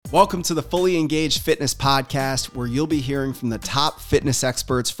Welcome to the Fully Engaged Fitness Podcast, where you'll be hearing from the top fitness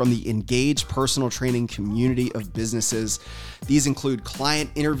experts from the engaged personal training community of businesses. These include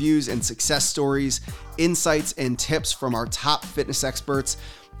client interviews and success stories, insights and tips from our top fitness experts,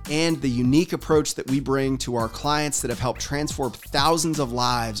 and the unique approach that we bring to our clients that have helped transform thousands of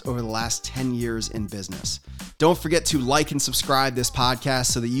lives over the last 10 years in business. Don't forget to like and subscribe this podcast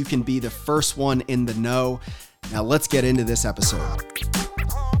so that you can be the first one in the know. Now let's get into this episode.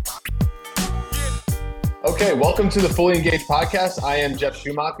 Okay, welcome to the Fully Engaged Podcast. I am Jeff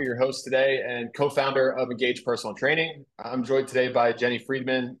Schumacher, your host today and co-founder of Engaged Personal Training. I'm joined today by Jenny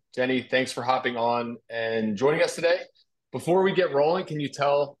Friedman. Jenny, thanks for hopping on and joining us today. Before we get rolling, can you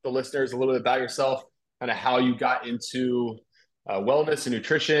tell the listeners a little bit about yourself, kind of how you got into wellness and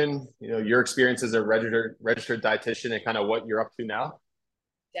nutrition, your experience as a registered dietitian and kind of what you're up to now?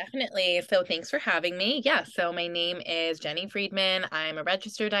 Definitely. So thanks for having me. Yeah. So my name is Jenny Friedman. I'm a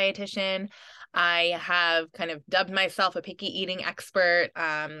registered dietitian. I have kind of dubbed myself a picky eating expert.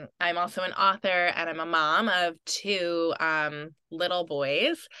 I'm also an author and I'm a mom of two little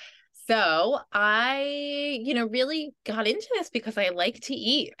boys. So I, really got into this because I like to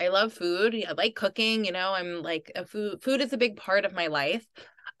eat. I love food. I like cooking. I'm like food is a big part of my life.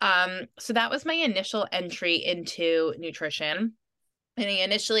 So that was my initial entry into nutrition. And I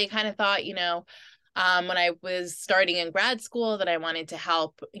initially kind of thought, when I was starting in grad school that I wanted to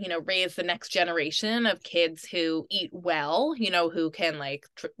help, raise the next generation of kids who eat well, who can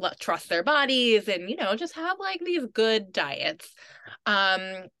trust their bodies and, just have these good diets.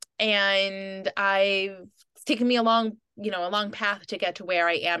 And it's taken me a long path to get to where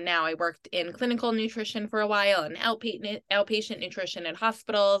I am now. I worked in clinical nutrition for a while and outpatient nutrition in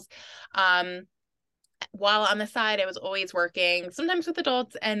hospitals. While on the side, I was always working, sometimes with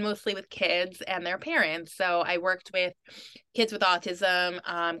adults and mostly with kids and their parents. So I worked with kids with autism,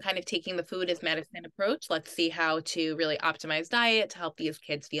 kind of taking the food as medicine approach. Let's see how to really optimize diet to help these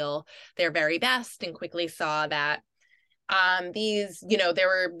kids feel their very best, and quickly saw that there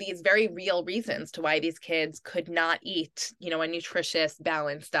were these very real reasons to why these kids could not eat, a nutritious,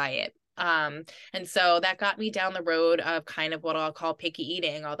 balanced diet. And so that got me down the road of kind of what I'll call picky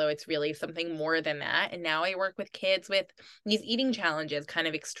eating, although it's really something more than that. And now I work with kids with these eating challenges, kind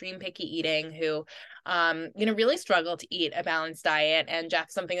of extreme picky eating, who, really struggle to eat a balanced diet. And Jeff,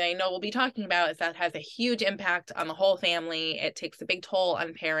 something that I know we'll be talking about is that has a huge impact on the whole family. It takes a big toll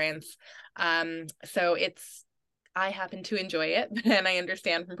on parents. So I happen to enjoy it, and I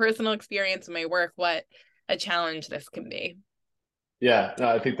understand from personal experience in my work what a challenge this can be. Yeah, no,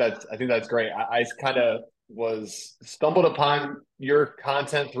 I think that's great. I kind of stumbled upon your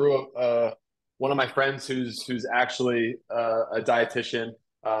content through one of my friends who's actually a dietitian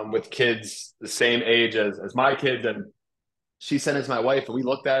with kids the same age as my kids, and she sent it to my wife, and we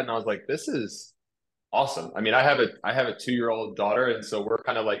looked at it, and I was like, "This is awesome." I mean, I have a 2-year-old daughter, and so we're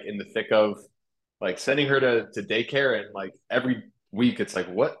kind of in the thick of sending her to daycare, and every week it's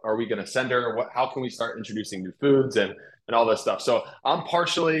what are we going to send her? How can we start introducing new foods and all this stuff? So I'm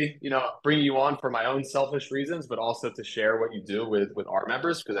partially, bringing you on for my own selfish reasons, but also to share what you do with our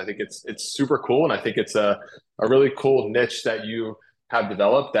members, because I think it's super cool. And I think it's a really cool niche that you have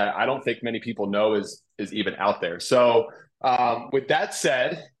developed that I don't think many people know is even out there. So with that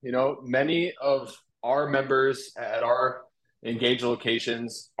said, many of our members at our engaged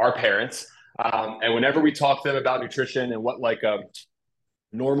locations are parents. And whenever we talk to them about nutrition and what a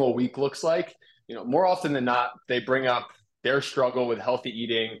normal week looks like, more often than not, they bring up their struggle with healthy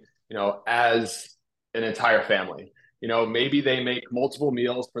eating, as an entire family. Maybe they make multiple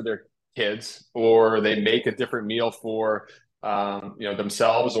meals for their kids, or they make a different meal for,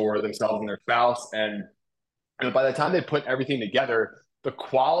 themselves and their spouse. And by the time they put everything together, the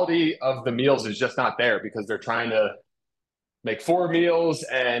quality of the meals is just not there, because they're trying to make 4 meals,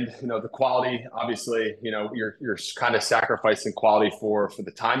 and the quality, obviously, you're kind of sacrificing quality for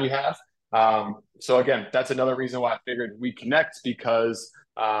the time you have. So again, that's another reason why I figured we connect, because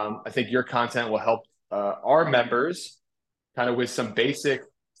I think your content will help our members kind of with some basic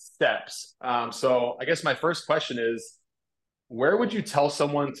steps. So I guess my first question is, where would you tell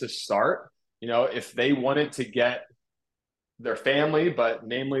someone to start, if they wanted to get their family, but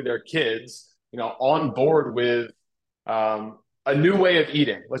namely their kids, on board with a new way of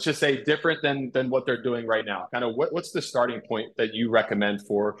eating, let's just say different than what they're doing right now? Kind of what's the starting point that you recommend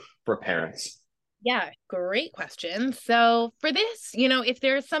for parents? Yeah, great question. So for this, if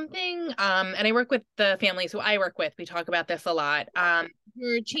there's something, and I work with the families who I work with, we talk about this a lot.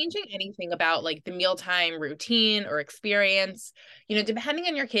 you're changing anything about like the mealtime routine or experience, depending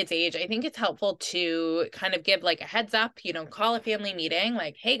on your kid's age, I think it's helpful to kind of give like a heads up, call a family meeting,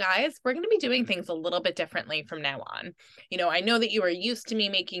 like, hey guys, we're going to be doing things a little bit differently from now on. I know that you are used to me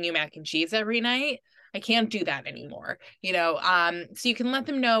making you mac and cheese every night. I can't do that anymore, so you can let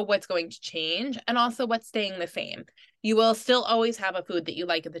them know what's going to change and also what's staying the same. You will still always have a food that you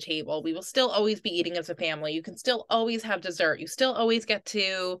like at the table. We will still always be eating as a family. You can still always have dessert. You still always get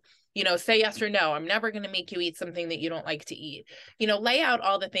to, say yes or no. I'm never going to make you eat something that you don't like to eat. Lay out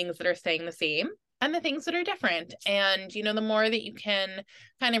all the things that are staying the same and the things that are different. And, the more that you can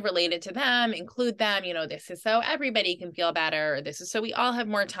kind of relate it to them, include them, this is so everybody can feel better, or this is so we all have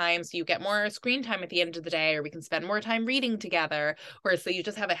more time, so you get more screen time at the end of the day, or we can spend more time reading together, or so you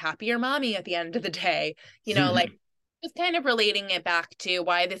just have a happier mommy at the end of the day, like just kind of relating it back to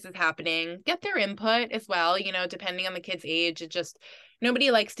why this is happening, get their input as well, depending on the kid's age. It just,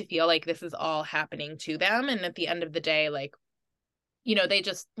 nobody likes to feel like this is all happening to them. And at the end of the day, like, they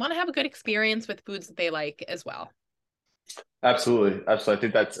just want to have a good experience with foods that they like as well. Absolutely. Absolutely.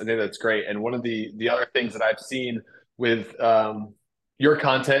 I think that's great. And one of the other things that I've seen with your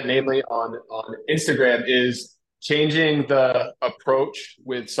content, namely on Instagram, is changing the approach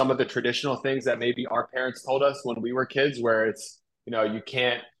with some of the traditional things that maybe our parents told us when we were kids, where it's, you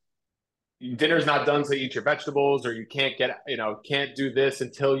can't, dinner's not done till you eat your vegetables, or you can't can't do this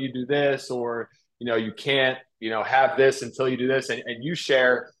until you do this, or, you can't, have this until you do this. And you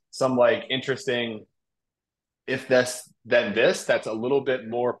share some like interesting, if this, then this, that's a little bit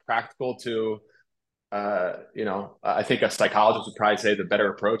more practical to, I think a psychologist would probably say the better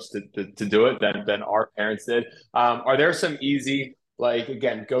approach to do it than our parents did. Are there some easy, like,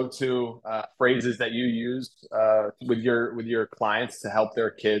 again, go to phrases that you use with your clients to help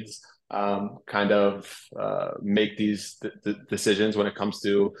their kids kind of make these decisions when it comes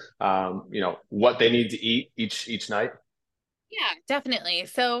to what they need to eat each night? Yeah, definitely.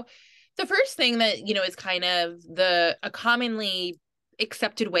 So the first thing that, is kind of a commonly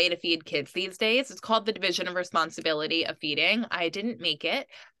accepted way to feed kids these days, it's called the division of responsibility of feeding. I didn't make it,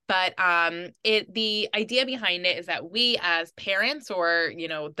 but the idea behind it is that we as parents, or,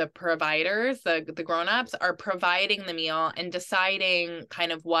 the providers, the grown-ups, are providing the meal and deciding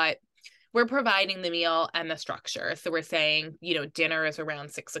kind of what we're providing the meal and the structure. So we're saying, dinner is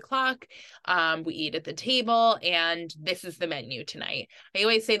around 6 o'clock. We eat at the table, and this is the menu tonight. I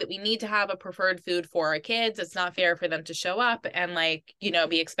always say that we need to have a preferred food for our kids. It's not fair for them to show up and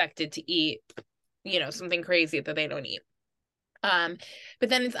be expected to eat, something crazy that they don't eat. But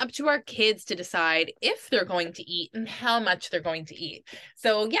then it's up to our kids to decide if they're going to eat and how much they're going to eat.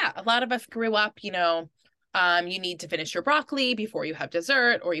 So yeah, a lot of us grew up, you need to finish your broccoli before you have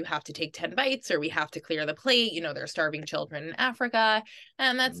dessert, or you have to take 10 bites, or we have to clear the plate. There are starving children in Africa,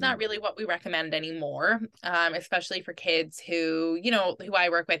 and that's not really what we recommend anymore, especially for kids who I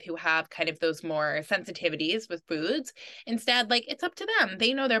work with, who have kind of those more sensitivities with foods. Instead, like, it's up to them.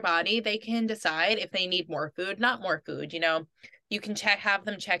 They know their body. They can decide if they need more food, not more food. You can have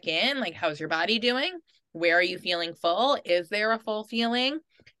them check in, like, how's your body doing? Where are you feeling full? Is there a full feeling?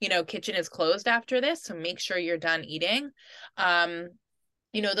 Kitchen is closed after this, so make sure you're done eating.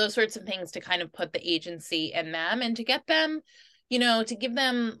 Those sorts of things to kind of put the agency in them and to get them, to give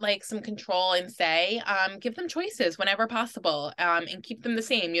them like some control and say, give them choices whenever possible, and keep them the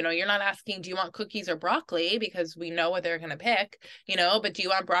same. You're not asking, do you want cookies or broccoli? Because we know what they're going to pick, but do you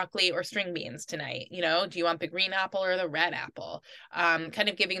want broccoli or string beans tonight? Do you want the green apple or the red apple? Kind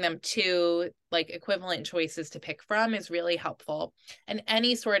of giving them two like equivalent choices to pick from is really helpful. And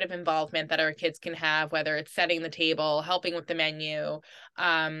any sort of involvement that our kids can have, whether it's setting the table, helping with the menu.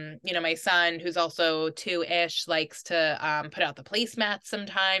 My son, who's also 2-ish, likes to put out the placemats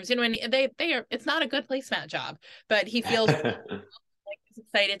sometimes, and they are, it's not a good placemat job, but he feels like he's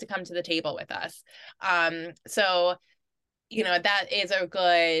excited to come to the table with us. So that is a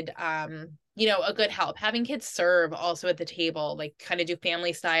good a good help. Having kids serve also at the table, like kind of do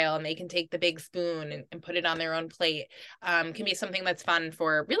family style, and they can take the big spoon and put it on their own plate, can be something that's fun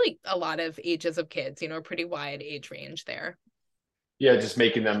for really a lot of ages of kids, a pretty wide age range there. Yeah, just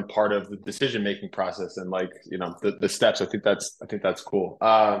making them part of the decision-making process and like, the steps. I think that's cool.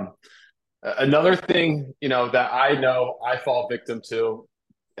 Another thing, that I know I fall victim to,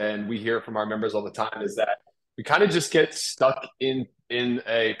 and we hear from our members all the time, is that we kind of just get stuck in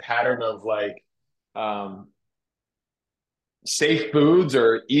a pattern of like safe foods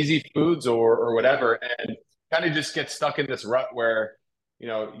or easy foods or whatever, and kind of just get stuck in this rut where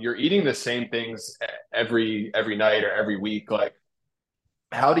you're eating the same things every night or every week. Like,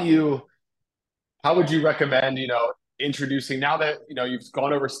 how would you recommend, introducing, now that, you've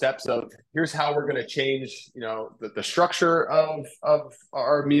gone over steps of, here's how we're going to change, the structure of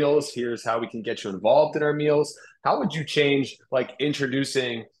our meals. Here's how we can get you involved in our meals. How would you change, like,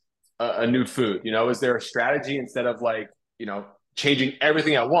 introducing a new food? Is there a strategy instead of like, changing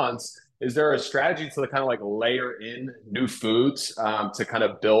everything at once? Is there a strategy to kind of like layer in new foods, to kind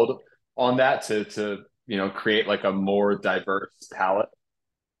of build on that, to create like a more diverse palette?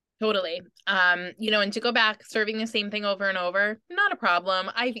 Totally. And to go back serving the same thing over and over, not a problem.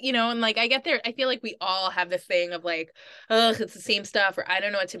 And like I get there, I feel like we all have this thing of like, ugh, it's the same stuff, or I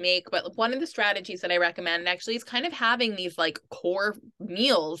don't know what to make. But one of the strategies that I recommend actually is kind of having these like core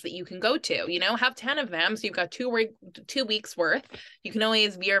meals that you can go to, have 10 of them. So you've got 2 weeks worth. You can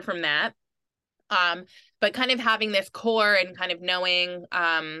always veer from that. But kind of having this core and kind of knowing,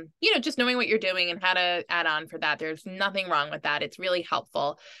 just knowing what you're doing and how to add on for that. There's nothing wrong with that. It's really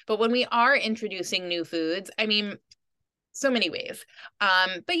helpful. But when we are introducing new foods, I mean, so many ways.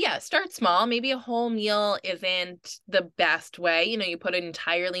 But yeah, start small. Maybe a whole meal isn't the best way. You put an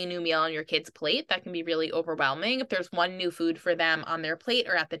entirely new meal on your kid's plate. That can be really overwhelming. If there's one new food for them on their plate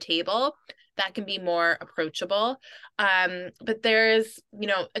or at the table, that can be more approachable. But there's,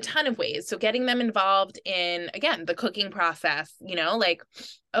 a ton of ways. So getting them involved in, again, the cooking process, like,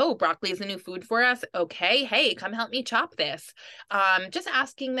 oh, broccoli is a new food for us. Okay. Hey, come help me chop this. Just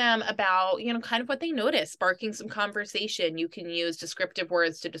asking them about, kind of what they notice, sparking some conversation. You can use descriptive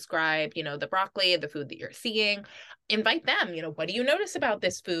words to describe, the broccoli, the food that you're seeing. Invite them, what do you notice about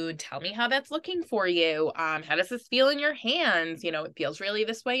this food? Tell me how that's looking for you. How does this feel in your hands? It feels really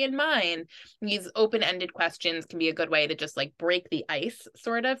this way in mine. These open-ended questions can be a good way to just like break the ice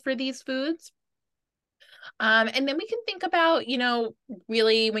sort of for these foods. And then we can think about,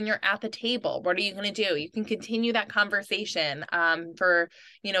 really when you're at the table, what are you going to do? You can continue that conversation for,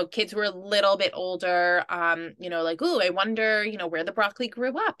 kids who are a little bit older, like, oh, I wonder, where the broccoli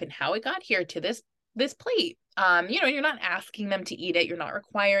grew up and how it got here to this plate. You're not asking them to eat it. You're not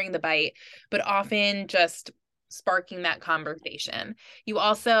requiring the bite, but often just sparking that conversation. You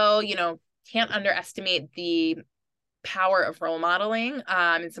also, can't underestimate the power of role modeling,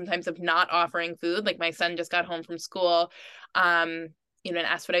 and sometimes of not offering food. Like my son just got home from school, and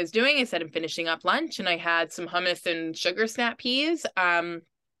asked what I was doing. I said, I'm finishing up lunch and I had some hummus and sugar snap peas. And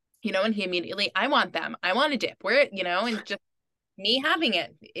he immediately, I want them. I want a dip. Where, and just me having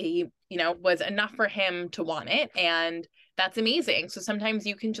it, he, was enough for him to want it. And that's amazing. So sometimes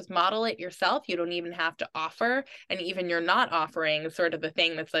you can just model it yourself. You don't even have to offer. And even you're not offering sort of the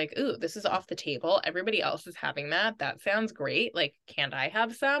thing that's like, ooh, this is off the table. Everybody else is having that. That sounds great. Like, can't I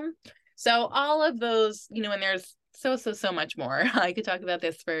have some? So all of those, and there's so much more. I could talk about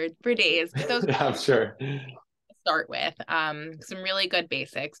this for days, but those I'm sure. Start with some really good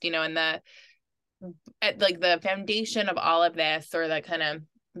basics, and the foundation of all of this, or the kind of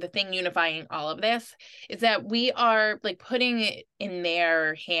the thing unifying all of this, is that we are like putting it in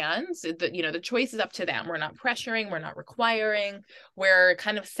their hands. The choice is up to them. We're not pressuring, we're not requiring, we're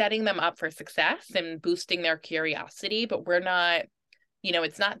kind of setting them up for success and boosting their curiosity, but we're not,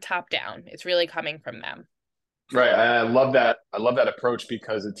 it's not top down. It's really coming from them. Right. I love that. I love that approach,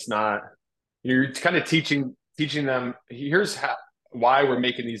 because it's not, you're kind of teaching them, here's why we're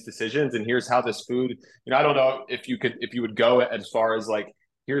making these decisions, and here's how this food, I don't know if you would go as far as like,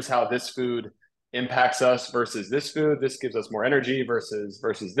 here's how this food impacts us versus this food. This gives us more energy versus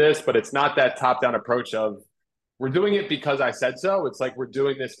this, but it's not that top-down approach of, we're doing it because I said so. It's like, we're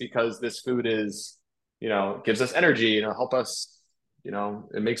doing this because this food is, gives us energy, help us,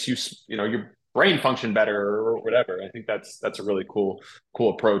 it makes you, your brain function better or whatever. I think that's a really cool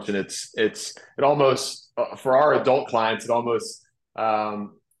approach. And it almost, for our adult clients, it almost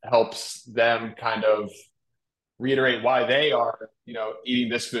helps them kind of reiterate why they are, eating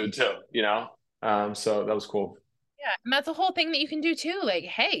this food too, so that was cool. Yeah. And that's a whole thing that you can do too. Like,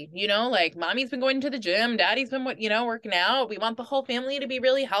 hey, like mommy's been going to the gym, daddy's been, working out. We want the whole family to be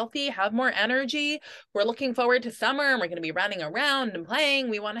really healthy, have more energy. We're looking forward to summer and we're going to be running around and playing.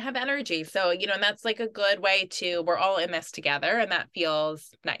 We want to have energy. So, and that's like a good way to, we're all in this together, and that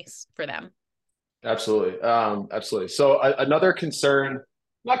feels nice for them. Absolutely. Absolutely. So another concern,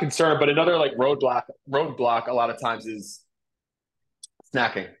 not concern, but another like roadblock a lot of times is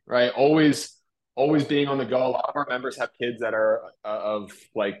snacking, right? Always being on the go. A lot of our members have kids that are of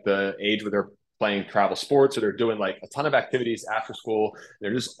like the age where they're playing travel sports, or they're doing like a ton of activities after school.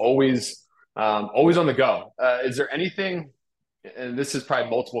 They're just always on the go. Is there anything, and this is probably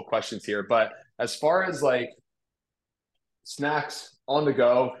multiple questions here, but as far as like snacks on the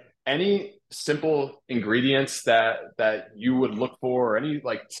go, any simple ingredients that you would look for, or any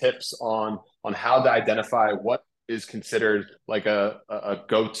like tips on how to identify what is considered like a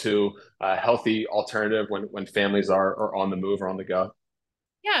go-to healthy alternative when families are on the move or on the go?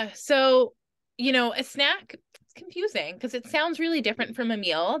 Yeah. So, a snack, it's confusing because it sounds really different from a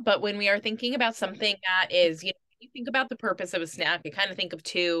meal. But when we are thinking about something that is, when you think about the purpose of a snack, you kind of think of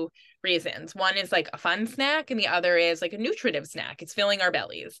two reasons. One is like a fun snack, and the other is like a nutritive snack. It's filling our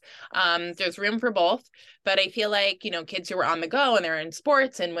bellies. There's room for both. But I feel like, kids who are on the go and they're in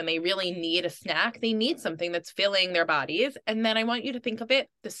sports, and when they really need a snack, they need something that's filling their bodies. And then I want you to think of it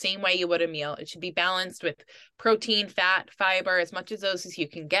the same way you would a meal. It should be balanced with protein, fat, fiber, as much of those as you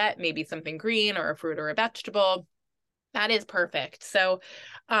can get, maybe something green or a fruit or a vegetable. That is perfect. So,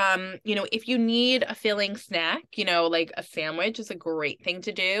 if you need a filling snack, like a sandwich is a great thing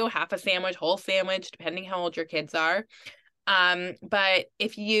to do. Half a sandwich, whole sandwich, depending how old your kids are. But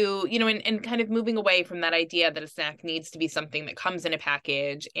if and kind of moving away from that idea that a snack needs to be something that comes in a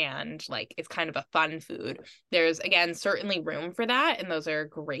package and like it's kind of a fun food, there's again certainly room for that, and those are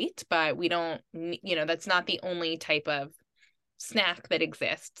great, but we don't, that's not the only type of snack that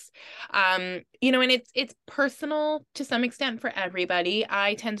exists. And it's personal to some extent for everybody.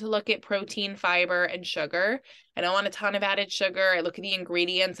 I tend to look at protein, fiber, and sugar. I don't want a ton of added sugar. I look at the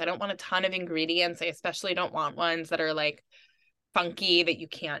ingredients. I don't want a ton of ingredients. I especially don't want ones that are like funky that you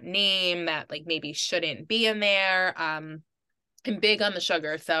can't name, that like maybe shouldn't be in there. I'm big on the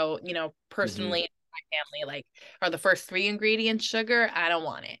sugar. So, personally, my family, like, are the first three ingredients sugar? I don't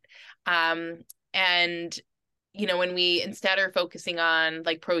want it. And when we instead are focusing on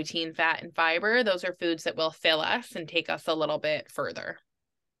like protein, fat, and fiber, those are foods that will fill us and take us a little bit further.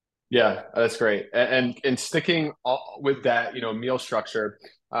 Yeah, that's great. And sticking with that, meal structure,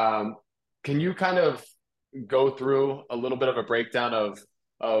 can you kind of go through a little bit of a breakdown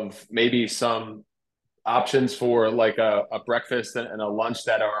of maybe some options for like a breakfast and a lunch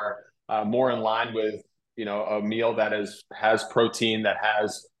that are more in line with, a meal that has protein, that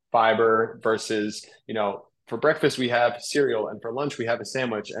has fiber versus, for breakfast we have cereal, and for lunch we have a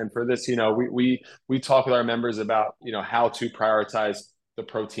sandwich, and for this, we talk with our members about, how to prioritize the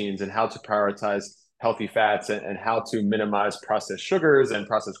proteins and how to prioritize healthy fats, and how to minimize processed sugars and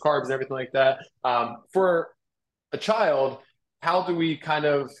processed carbs and everything like that. For a child, how do we kind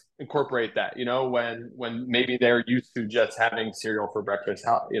of incorporate that, when maybe they're used to just having cereal for breakfast?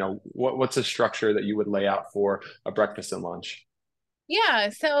 How, what's a structure that you would lay out for a breakfast and lunch? Yeah.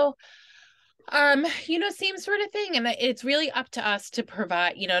 So same sort of thing. And it's really up to us to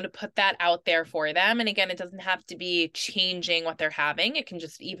provide, to put that out there for them. And again, it doesn't have to be changing what they're having. It can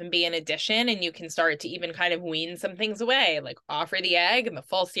just even be an addition, and you can start to even kind of wean some things away, like offer the egg and the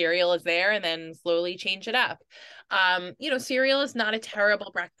full cereal is there, and then slowly change it up. Cereal is not a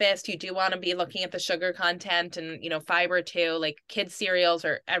terrible breakfast. You do want to be looking at the sugar content and, fiber too. Like kids' cereals,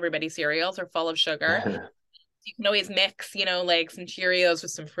 or everybody's cereals, are full of sugar. You can always mix, like some Cheerios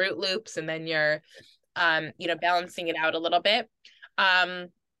with some Fruit Loops, and then you're, balancing it out a little bit. And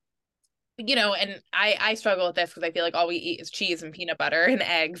I struggle with this because I feel like all we eat is cheese and peanut butter and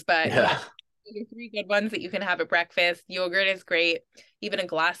eggs, but Yeah. these are three good ones that you can have at breakfast. Yogurt is great. Even a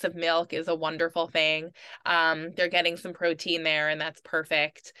glass of milk is a wonderful thing. They're getting some protein there, and that's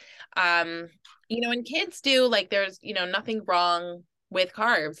perfect. And kids do, like, there's, nothing wrong with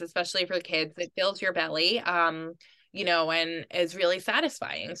carbs, especially for kids. It fills your belly, and is really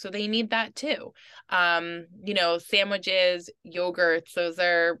satisfying. So they need that too. Sandwiches, yogurts, those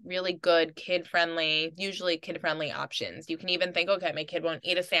are really good usually kid-friendly options. You can even think, okay, my kid won't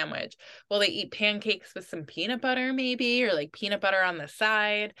eat a sandwich. Well, they eat pancakes with some peanut butter maybe, or like peanut butter on the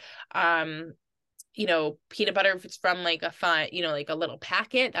side. Peanut butter, if it's from like a fun, like a little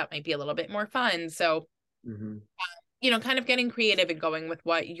packet, that might be a little bit more fun. So, kind of getting creative and going with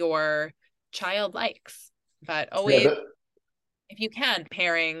what your child likes, but Yeah, always, if you can,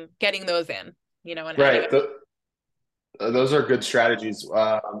 getting those in, and adding. right. Those are good strategies.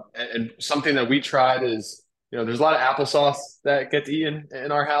 And something that we tried is, there's a lot of applesauce that gets eaten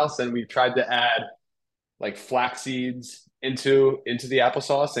in our house, and we've tried to add like flax seeds into the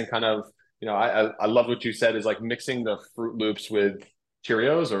applesauce, and kind of, I love what you said, is like mixing the Fruit Loops with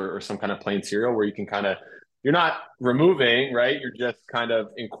Cheerios, or some kind of plain cereal, where you can kind of, you're not removing, right? You're just kind of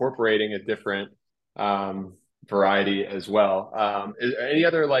incorporating a different variety as well. Is there any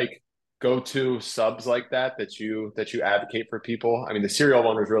other like go-to subs like that you advocate for people? I mean, the cereal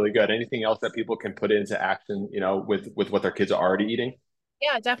one was really good. Anything else that people can put into action, with what their kids are already eating?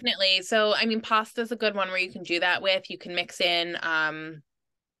 Yeah, definitely. So, I mean, pasta is a good one where you can do that with. You can mix in,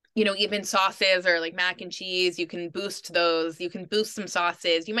 even sauces or like mac and cheese, you can boost those. You can boost some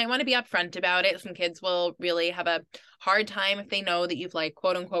sauces. You might want to be upfront about it. Some kids will really have a hard time if they know that you've like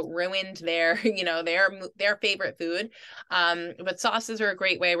quote unquote ruined their, their favorite food. But sauces are a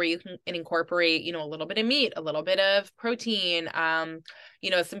great way where you can incorporate, a little bit of meat, a little bit of protein.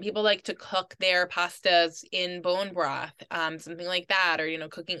 Some people like to cook their pastas in bone broth, something like that, or,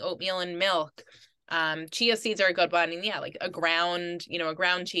 cooking oatmeal and milk. Chia seeds are a good one. And yeah, like a ground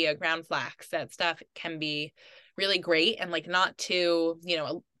chia, ground flax, that stuff can be really great and like not too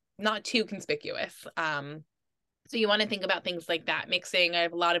conspicuous. So you want to think about things like that. Mixing. I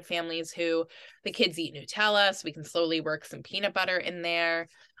have a lot of families who the kids eat Nutella, so we can slowly work some peanut butter in there.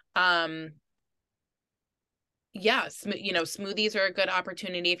 Smoothies are a good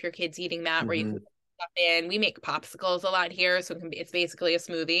opportunity if your kid's eating that, where you can stuff in. We make popsicles a lot here, so it's basically a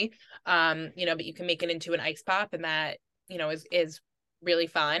smoothie. But you can make it into an ice pop, and that, is really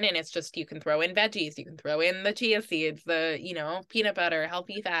fun. And it's just, you can throw in veggies, you can throw in the chia seeds, the, peanut butter,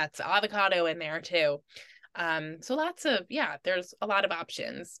 healthy fats, avocado in there too. So there's a lot of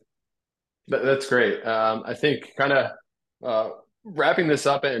options. That's great. I think kind of wrapping this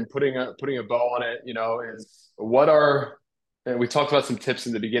up and putting a bow on it, is and we talked about some tips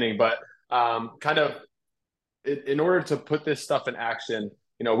in the beginning, but kind of in order to put this stuff in action,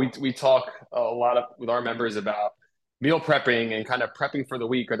 we talk a lot with our members about meal prepping and kind of prepping for the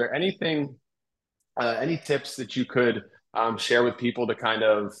week. Are there any tips that you could share with people to kind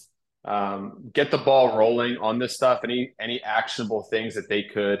of get the ball rolling on this stuff? Any actionable things that they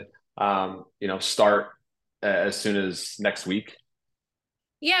could start as soon as next week?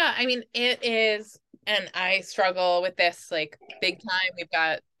 Yeah, I mean, it is, and I struggle with this like big time. We've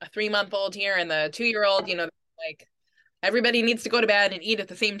got a 3-month-old here and the 2-year-old, like everybody needs to go to bed and eat at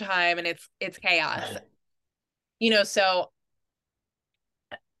the same time, and it's chaos. So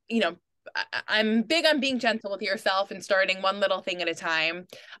I'm big on being gentle with yourself and starting one little thing at a time.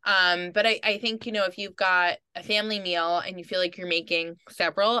 But I think, if you've got a family meal and you feel like you're making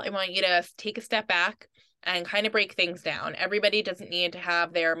several, I want you to take a step back and kind of break things down. Everybody doesn't need to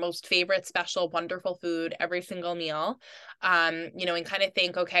have their most favorite, special, wonderful food every single meal. And kind of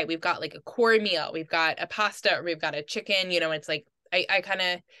think, okay, we've got like a core meal, we've got a pasta, or we've got a chicken, it's like, I kind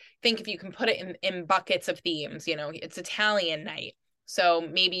of think if you can put it in buckets of themes, it's Italian night. So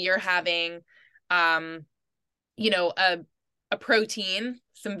maybe you're having, a protein,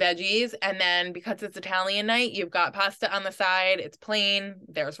 some veggies, and then because it's Italian night, you've got pasta on the side. It's plain.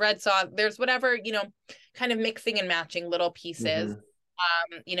 There's red sauce. There's whatever, kind of mixing and matching little pieces.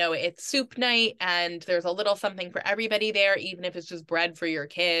 It's soup night, and there's a little something for everybody there, even if it's just bread for your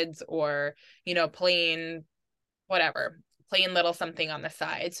kids or, plain little something on the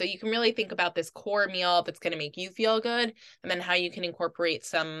side. So you can really think about this core meal that's going to make you feel good, and then how you can incorporate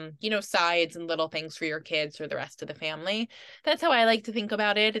some, sides and little things for your kids or the rest of the family. That's how I like to think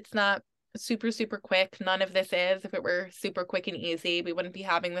about it. It's not super, super quick. None of this is. If it were super quick and easy, we wouldn't be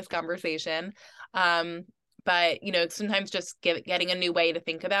having this conversation. But, sometimes just getting a new way to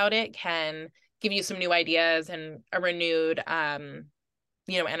think about it can give you some new ideas and a renewed,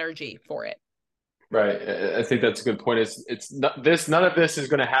 energy for it. Right. I think that's a good point. It's not this, none of this is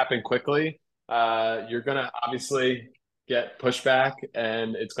going to happen quickly. You're going to obviously get pushback,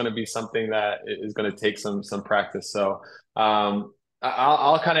 and it's going to be something that is going to take some practice. So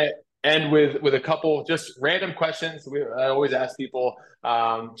I'll kind of end with a couple just random questions. I always ask people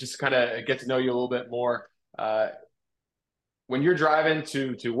just kind of get to know you a little bit more. When you're driving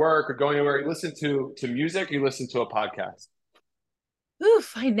to work or going anywhere, you listen to music, or you listen to a podcast?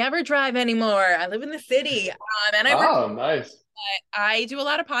 Oof, I never drive anymore. I live in the city. And I work. Nice. I do a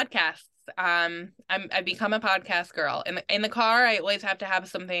lot of podcasts. I've become a podcast girl. In the car, I always have to have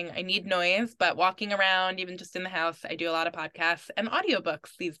something. I need noise, but walking around, even just in the house, I do a lot of podcasts and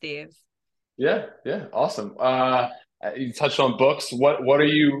audiobooks these days. Yeah, awesome. You touched on books. What are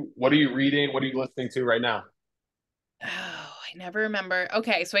you reading? What are you listening to right now? Oh, I never remember.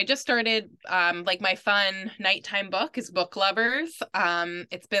 Okay, so I just started like my fun nighttime book is Book Lovers.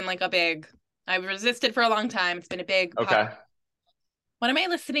 It's been like I've resisted for a long time. It's been a big Okay. What am I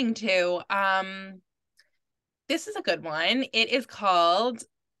listening to? This is a good one. It is called,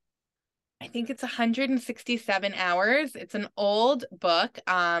 I think it's 167 Hours. It's an old book,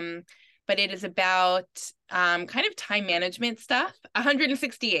 but it is about kind of time management stuff.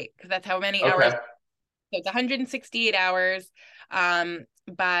 168, because that's how many hours. So it's 168 hours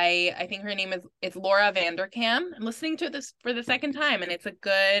by, I think her name is Laura Vanderkam. I'm listening to this for the second time, and it's a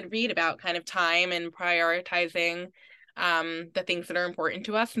good read about kind of time and prioritizing the things that are important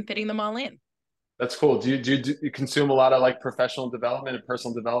to us and fitting them all in. That's cool. Do you consume a lot of like professional development and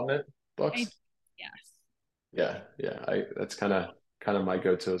personal development I, books? yes. Yeah. That's kind of my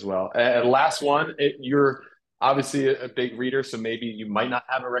go-to as well. And last one, you're obviously a big reader, so maybe you might not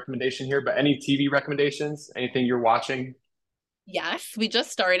have a recommendation here, but any TV recommendations? Anything you're watching? Yes, we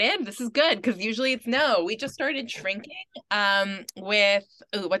just started. This is good because usually it's no. We just started Shrinking with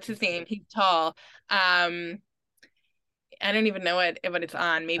what's his name? He's tall. Um I don't even know what it's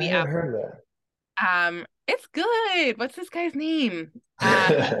on. I Maybe haven't Apple. heard of It's good. What's this guy's name?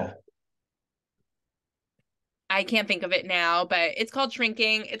 that. I can't think of it now, but it's called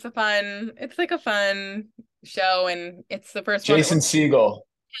Shrinking. It's like a fun show, and it's the first one. Jason Segel.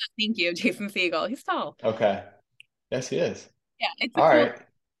 Thank you, Jason Segel. He's tall. Okay. Yes, he is. Yeah, it's a All cool. right.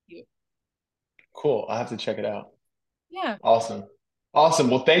 Cool. I'll have to check it out. Yeah. Awesome. Awesome.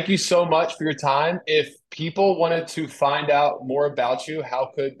 Well, thank you so much for your time. If people wanted to find out more about you,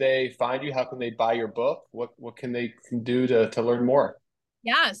 how could they find you? How can they buy your book? What can they do to learn more?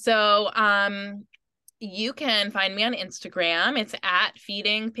 Yeah. So you can find me on Instagram. It's at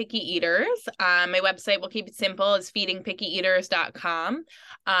Feeding Picky Eaters. My website, will keep it simple, is feedingpickyeaters.com.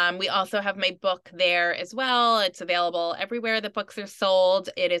 We also have my book there as well. It's available everywhere that books are sold.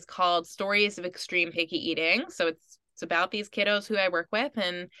 It is called Stories of Extreme Picky Eating. So it's about these kiddos who I work with,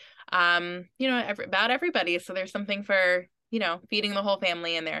 and about everybody. So there's something for, feeding the whole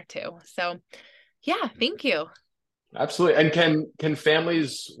family in there too. So yeah, thank you. Absolutely. And can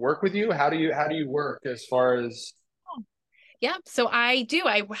families work with you? How do you work as far as Yeah, so I do.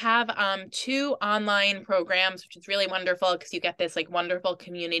 I have two online programs, which is really wonderful because you get this like wonderful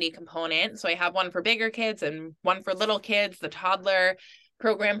community component. So I have one for bigger kids and one for little kids. The toddler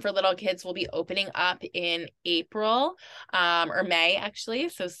program for little kids will be opening up in April, or May actually,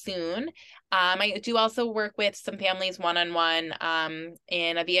 so soon. I do also work with some families one-on-one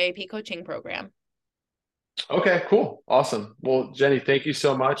in a VIP coaching program. Okay, cool. Awesome. Well, Jenny, thank you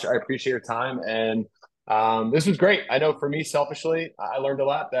so much. I appreciate your time. And this was great. I know for me, selfishly, I learned a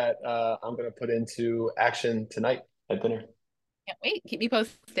lot that I'm going to put into action tonight at dinner. Can't wait. Keep me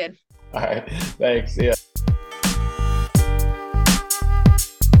posted. All right. Thanks. See ya.